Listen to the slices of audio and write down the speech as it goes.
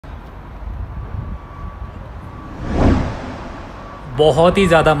बहुत ही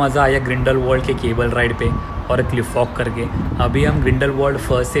ज़्यादा मज़ा आया ग्रिंडलवाल्ड के केबल राइड पे और क्लिफ वॉक करके। अभी हम ग्रिंडलवाल्ड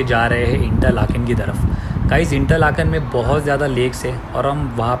फर्स्ट से जा रहे हैं इंटरलाकेन की तरफ। गाइस इंटरलाकेन में बहुत ज़्यादा लेक्स है और हम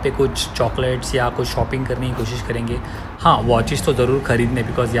वहाँ पे कुछ चॉकलेट्स या कुछ शॉपिंग करने की कोशिश करेंगे। हाँ, वॉचेस तो ज़रूर ख़रीदने,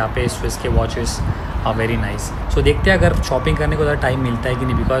 बिकॉज यहाँ पे स्विस के वॉचेस आर वेरी नाइस। सो देखते हैं अगर शॉपिंग करने को ज़्यादा टाइम मिलता है कि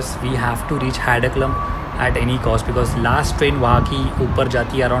नहीं, because we have to reach हैडक्लम at any cost, because last train वहाँ की ऊपर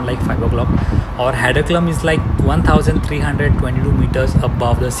जाती है अराउंड लाइक 5 o'clock और हैडक्लम is like 1322 metres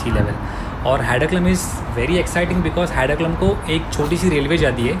above the C level. और हैडक्लम इज़ वेरी एक्साइटिंग बिकॉज हैडक्लम को एक छोटी सी रेलवे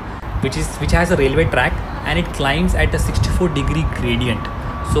जाती है which has a railway track and it climbs at a 64-degree gradient.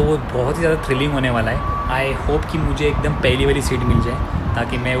 So वो बहुत ही ज़्यादा थ्रिलिंग होने वाला है। आई होप कि मुझे एकदम पहली वाली सीट मिल जाए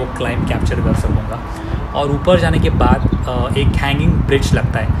ताकि मैं वो क्लाइंब कैप्चर कर सकूँगा। और ऊपर जाने के बाद एक हैंगिंग ब्रिज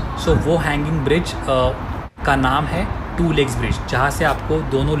लगता है। सो वो हैंगिंग ब्रिज का नाम है 2 legs ब्रिज, जहाँ से आपको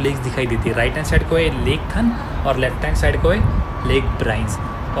दोनों लेग्स दिखाई देती है। राइट हैंड साइड को है लेक थन और लेफ्ट हैंड साइड को है लेक ब्राइंस।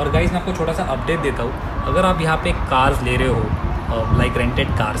 और गाइस मैं आपको छोटा सा अपडेट देता हूँ, अगर आप यहाँ पे कार्स ले रहे हो like rented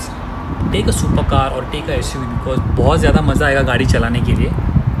cars, take a super car और टेक अ एसयूवी, बिकॉज बहुत ज़्यादा मज़ा आएगा गाड़ी चलाने के लिए।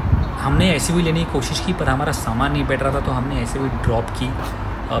 हमने एसयूवी लेने की कोशिश की पर हमारा सामान नहीं बैठ रहा था, तो हमने एसयूवी ड्रॉप की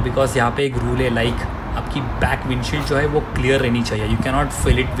बिकॉज यहाँ पे एक रूल है लाइक आपकी बैक विंडशील्ड जो है वो क्लियर रहनी चाहिए। You can not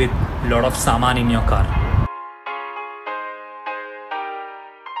fill it with lot of सामान in your car.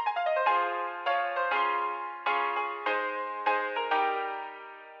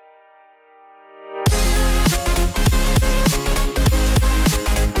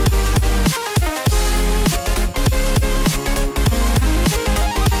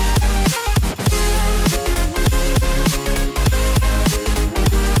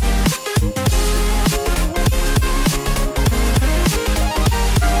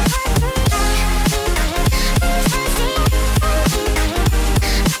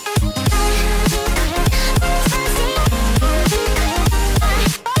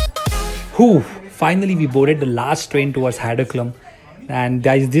 Finally, we boarded the last train towards Haderklum, and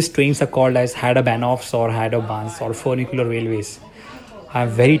guys, these trains are called as Haderbahnhofs or Haderbahns or funicular railways.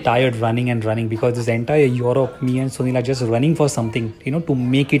 I'm very tired running because this entire Europe, me and Sunil are just running for something, to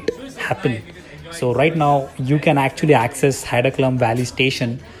make it happen. So right now, you can actually access Haderklum Valley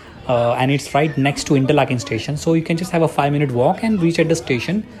Station, and it's right next to Interlaken Station. So you can just have a 5-minute walk and reach at the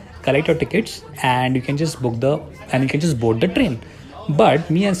station, collect your tickets, and you can just board the train. But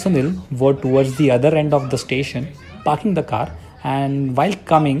me and Sunil were towards the other end of the station, parking the car, and while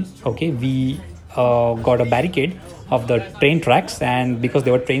coming, we got a barricade of the train tracks, and because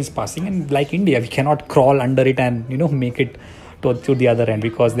there were trains passing, and like India, we cannot crawl under it and make it to the other end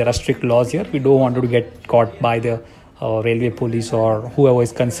because there are strict laws here. We don't want to get caught by the railway police or whoever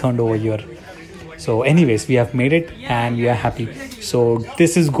is concerned over here. So anyways, we have made it and we are happy. So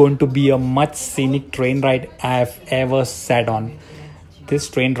this is going to be a much scenic train ride I have ever sat on. This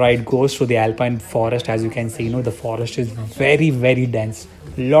train ride goes through the alpine forest. As you can see, the forest is very, very dense.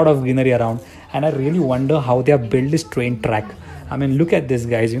 A lot of greenery around. And I really wonder how they have built this train track. I mean, look at this,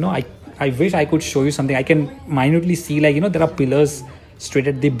 guys. I wish I could show you something. I can minutely see, there are pillars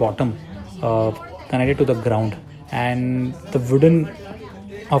straight at the bottom connected to the ground. And the wooden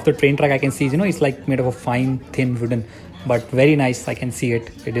of the train track I can see, it's like made of a fine, thin wooden. But very nice, I can see it.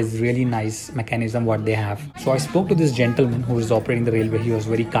 It is really nice mechanism what they have. So I spoke to this gentleman who is operating the railway. He was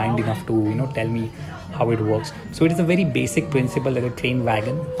very kind enough to tell me how it works. So it is a very basic principle that a train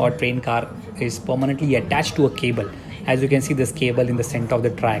wagon or train car is permanently attached to a cable. As you can see, this cable in the center of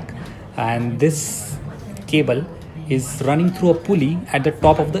the track, and this cable is running through a pulley at the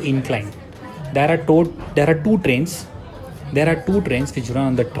top of the incline. There are two trains which run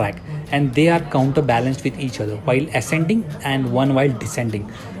on the track, and they are counterbalanced with each other while ascending and one while descending.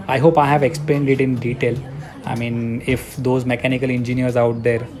 I hope I have explained it in detail. I mean, if those mechanical engineers out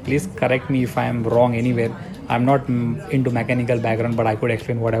there, please correct me if I am wrong anywhere. I'm not into mechanical background, but I could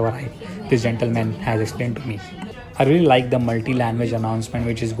explain whatever this gentleman has explained to me. I really like the multi-language announcement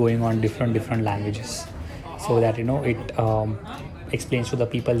which is going on different languages, so that it explains to the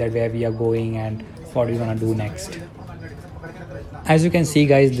people that where we are going and what we're gonna do next. As you can see,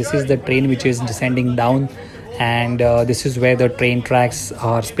 guys, this is the train which is descending down, and this is where the train tracks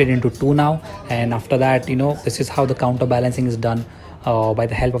are split into two now. And after that, this is how the counterbalancing is done by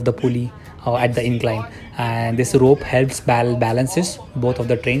the help of the pulley at the incline. And this rope helps balances both of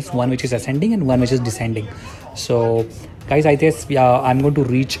the trains, one which is ascending and one which is descending. So guys, I guess I'm going to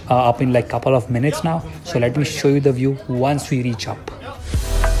reach up in like couple of minutes now. So let me show you the view once we reach up.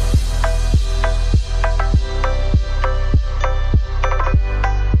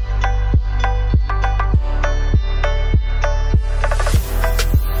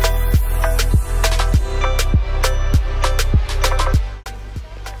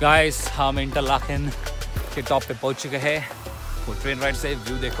 Guys हम Interlaken के top पे पहुंच चुके हैं। वो train ride से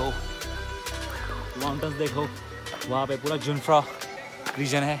view देखो, mountains देखो, वहाँ पे पूरा जुनफ्रा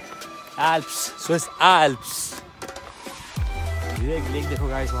रीजन है, एल्प्स, स्विस एल्प्स। एक लेक देखो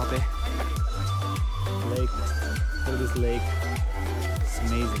गाइस, वहाँ पे लेक, दिस लेक,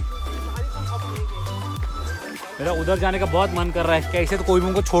 अमेजिंग। मेरा उधर जाने का बहुत मन कर रहा है, कैसे तो कोई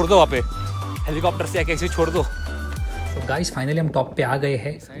मुझको छोड़ दो वहाँ पे, हेलीकॉप्टर से या कैसे छोड़ दो। तो गाइस फाइनली हम टॉप पे आ गए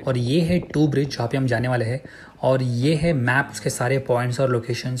हैं और ये है 2 ब्रिज जहाँ पे हम जाने वाले हैं और ये है मैप, उसके सारे पॉइंट्स और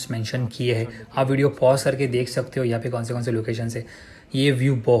लोकेशंस मेंशन किए हैं। आप वीडियो पॉज करके देख सकते हो यहाँ पे कौन से लोकेशंस है। ये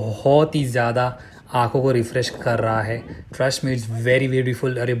व्यू बहुत ही ज़्यादा आंखों को रिफ्रेश कर रहा है। Trust me, it's very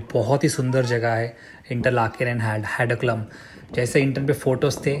beautiful. अरे बहुत ही सुंदर जगह है इंटरलाकेन एंड हैडक्लम। जैसे इंटरनेट पे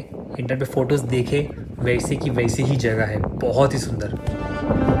फ़ोटोज़ थे, इंटरनेट पे फ़ोटोज़ देखे, वैसे की वैसी ही जगह है, बहुत ही सुंदर।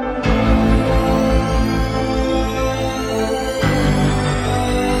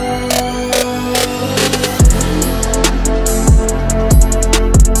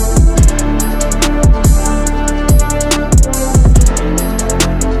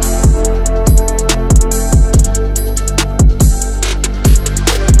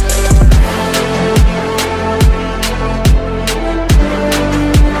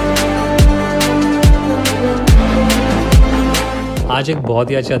 आज एक बहुत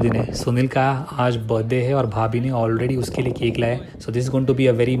ही अच्छा दिन है। सुनील का आज बर्थडे है और भाभी ने ऑलरेडी उसके लिए केक लाया। So this is going to be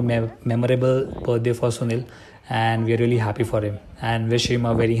a very memorable birthday for Sunil and we are really happy for him and wish him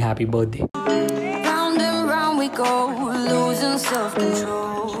a very happy birthday.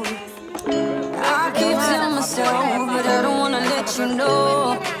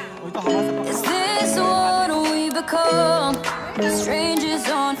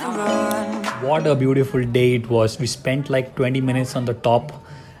 What a beautiful day it was. We spent like 20 minutes on the top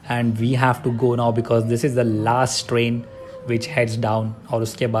and we have to go now because this is the last train which heads down और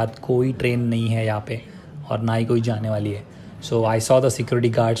उसके बाद कोई train नहीं है यहाँ पे और ना ही कोई जाने वाली है। So I saw the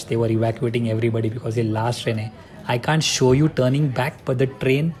security guards, they were evacuating everybody because ये last train है। I can't show you turning back but the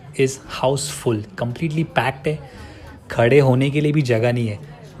train is house full, completely packed है, खड़े होने के लिए भी जगह नहीं है।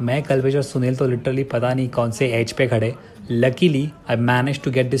 मैं कल्पेश और सुनील तो लिटरली पता नहीं कौन से एज पे खड़े। Luckily I managed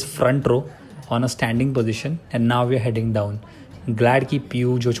to get this front row on a standing position and now we are heading down. Glad कि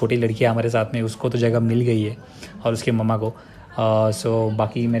पीयू जो छोटी लड़की है हमारे साथ में उसको तो जगह मिल गई है और उसके मम्मा को so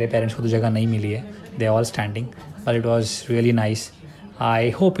बाकी मेरे पेरेंट्स को तो जगह नहीं मिली है। They are all standing but it was really nice. I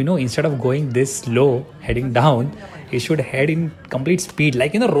hope instead of going this low heading down you should head in complete speed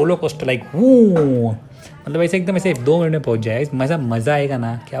like roller coaster like woo, मतलब ऐसे एकदम ऐसे 2 मिनट में पहुंच जाए। मज़ा आएगा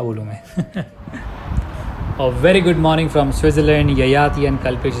ना, क्या बोलूँ मैं। A very good morning from Switzerland. Yayati and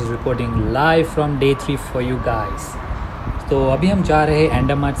Kalpesh is reporting live from day 3 for you guys. तो अभी हम जा रहे हैं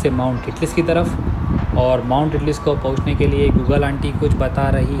एंडरमार्ट से माउंट टिटलिस की तरफ और माउंट टिटलिस को पहुंचने के लिए गूगल आंटी कुछ बता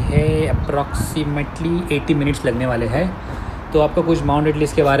रही है अप्रॉक्सीमेटली 80 मिनट्स लगने वाले हैं। तो आपको कुछ माउंट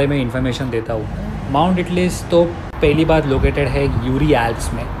टिटलिस के बारे में इंफॉर्मेशन देता हूँ। माउंट टिटलिस तो पहली बात लोकेटेड है यूरी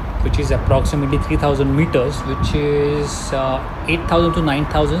एल्प्स में which is approximately 3000 meters which is 8000 to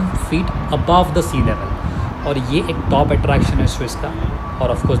 9000 feet above the sea level और ये एक टॉप अट्रैक्शन है स्विस का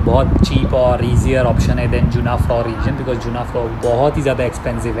और ऑफ कोर्स बहुत चीप और ईजियर ऑप्शन है देन जुनाफ्रॉ रीजन बिकॉज जुनाफ्रॉ बहुत ही ज़्यादा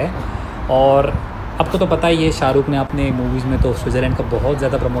एक्सपेंसिव है। और आपको तो पता ही है शाहरुख ने अपने मूवीज़ में तो स्विट्ज़रलैंड का बहुत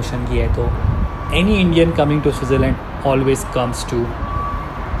ज़्यादा प्रमोशन किया है। तो any Indian coming to Switzerland always comes to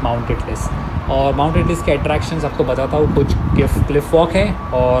mount Titlis. और माउंट टिटलिस के अट्रैक्शंस आपको बताता हूँ, कुछ क्लिफ वॉक है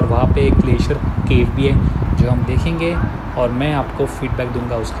और वहाँ पे एक ग्लेशियर केव भी है जो हम देखेंगे और मैं आपको फीडबैक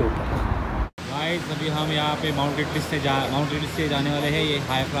दूंगा उसके ऊपर। गाइस अभी हम यहाँ पे माउंट टिटलिस से जाने वाले हैं। ये ये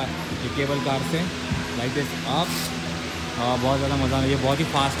केबल कार से लाइक दिस अप, बहुत ज़्यादा मज़ा है, ये बहुत ही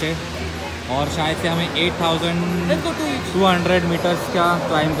फास्ट है और शायद से हमें 8200 मीटर्स का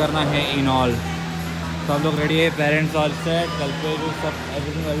क्लाइम करना है इन ऑल। सब लोग रेडी है, पेरेंट्स ऑल सेट, कल पे सब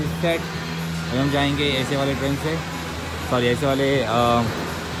एवरीथिंग वेरी सेट। अभी हम जाएंगे ऐसे वाले ट्रेन से, सॉरी ऐसे वाले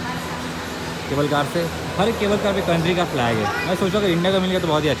केबल कार से। हर एक केबल कार पे कंट्री का फ्लैग है। मैं सोचा अगर इंडिया का मिल गया तो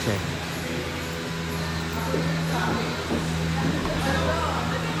बहुत ही अच्छा है।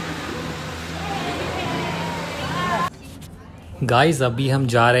 गाइस अभी हम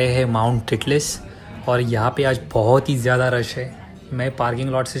जा रहे हैं माउंट टिटलिस और यहाँ पे आज बहुत ही ज़्यादा रश है। मैं पार्किंग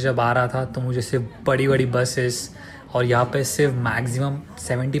लॉट से जब आ रहा था तो मुझे सिर्फ बड़ी बड़ी बसेस और यहाँ पे सिर्फ मैक्सिमम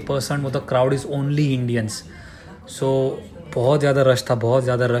 70% मतलब क्राउड इज़ ओनली इंडियंस। सो बहुत ज़्यादा रश था, बहुत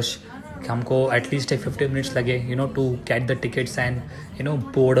ज़्यादा रश। हमको एटलीस्ट 50 मिनट्स लगे to get the tickets and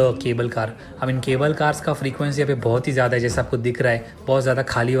board a cable car. I mean cable cars का फ्रीक्वेंसी यहाँ पे बहुत ही ज़्यादा है, जैसा आपको दिख रहा है। बहुत ज़्यादा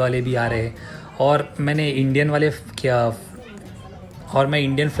खाली वाले भी आ रहे हैं और मैं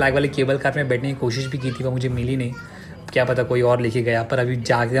इंडियन फ्लैग वाले केबल कार में बैठने की कोशिश भी की थी, वो मुझे मिली नहीं। क्या पता कोई और लेके गया, पर अभी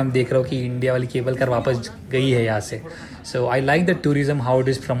जाके हम देख रहे हो कि इंडिया वाली केबल कार वापस गई है यहाँ से. सो I like the tourism how it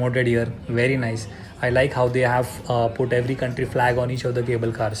is promoted here, very nice. I like how they have put every country flag on each of the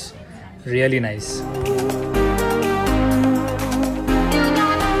cable cars. Really nice.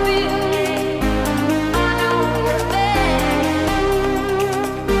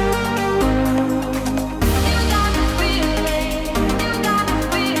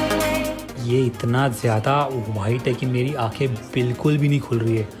 ये इतना ज़्यादा white है कि मेरी आंखें बिल्कुल भी नहीं खुल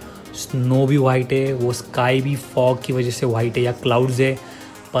रही है. स्नो भी वाइट है, वो स्काई भी फॉग की वजह से वाइट है या क्लाउड्स है,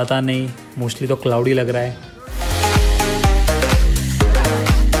 पता नहीं. मोस्टली तो क्लाउडी लग रहा है.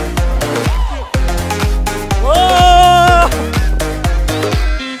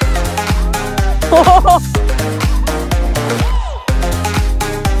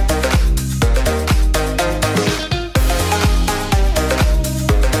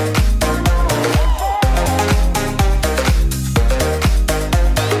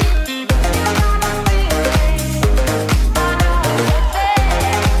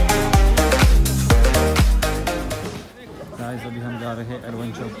 अभी हम जा रहे हैं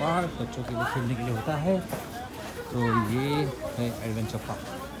एडवेंचर पार्क, बच्चों के लिए खेलने के लिए होता है. तो ये है adventure park,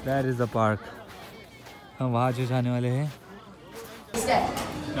 that is the park. हम वहाँ जो जाने वाले हैं,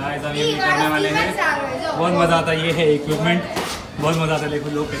 गाइस हम ये करने वाले हैं. बहुत मज़ा आता है. ये है इक्विपमेंट, बहुत मज़ा आता है. देखो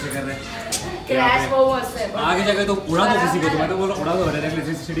लोग कैसे कर रहे हैं. आगे जगह तो उड़ा दो किसी को, तो मैं तो बोला उड़ा दो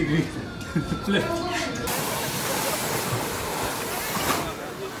इलेक्ट्रिसिटी.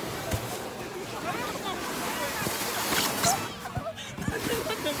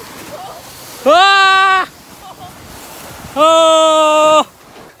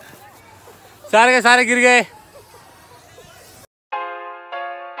 सारे के सारे गिर गए.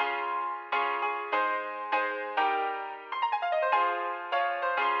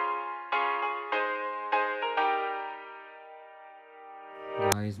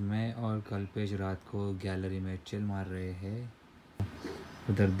 गाइस मैं और कल्पेश रात को गैलरी में चिल मार रहे हैं.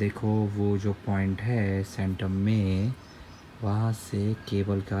 उधर देखो वो जो पॉइंट है सेंटर में, वहाँ से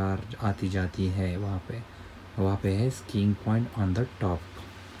केबल कार आती जाती है. वहाँ पे है skiing point on the top.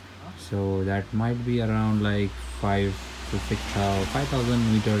 So that might be around like 5,000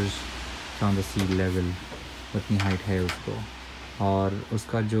 meters from the sea level. उतनी हाइट है उसको. और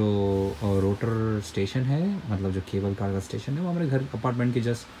उसका जो रोटर स्टेशन है, मतलब जो केबल कार का स्टेशन है, वो हमारे घर अपार्टमेंट के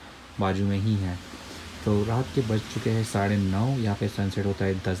जस्ट बाजू में ही है. तो रात के बज चुके हैं 9:30. यहाँ पे सनसेट होता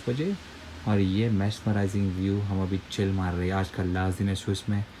है 10 बजे. और ये मेस्मराइजिंग व्यू हम अभी चिल मार रहे हैं. आज का लास्ट दिन है स्विस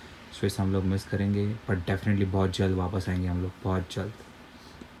में. स्विस हम लोग मिस करेंगे, पर डेफिनेटली बहुत जल्द वापस आएंगे हम लोग, बहुत जल्द.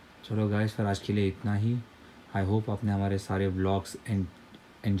 चलो गाइस, फिर आज के लिए इतना ही. आई होप आपने हमारे सारे व्लॉग्स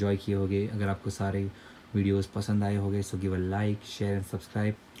एंजॉय किए होंगे. अगर आपको सारे वीडियोस पसंद आए होंगे, so give a like, share and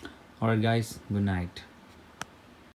subscribe. और गाइस, गुड नाइट.